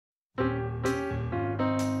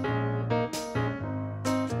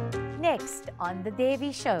next on The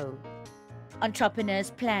Devi Show.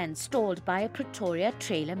 Entrepreneur's plan stalled by a Pretoria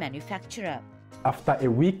trailer manufacturer. After a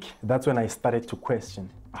week, that's when I started to question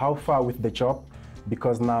how far with the job,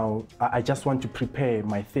 because now I just want to prepare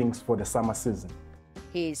my things for the summer season.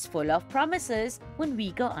 He's full of promises when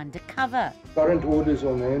we go undercover. Current orders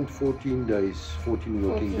on hand, 14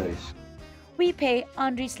 working days. We pay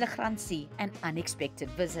Andries Legrandsie an unexpected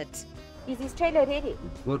visit. Is his trailer ready?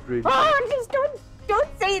 Not ready. Oh, Andries,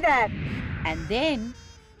 don't say that. And then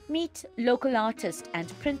meet local artist and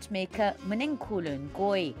printmaker Mninkulu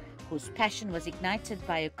Ngoyi, whose passion was ignited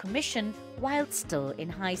by a commission while still in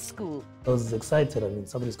high school. I was excited. I mean,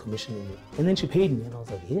 somebody's commissioning me. And then she paid me and I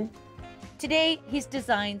was like, yeah. Today, his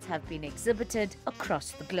designs have been exhibited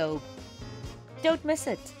across the globe. Don't miss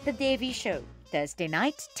it, The Devi Show, Thursday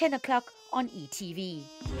night, 10 o'clock on ETV.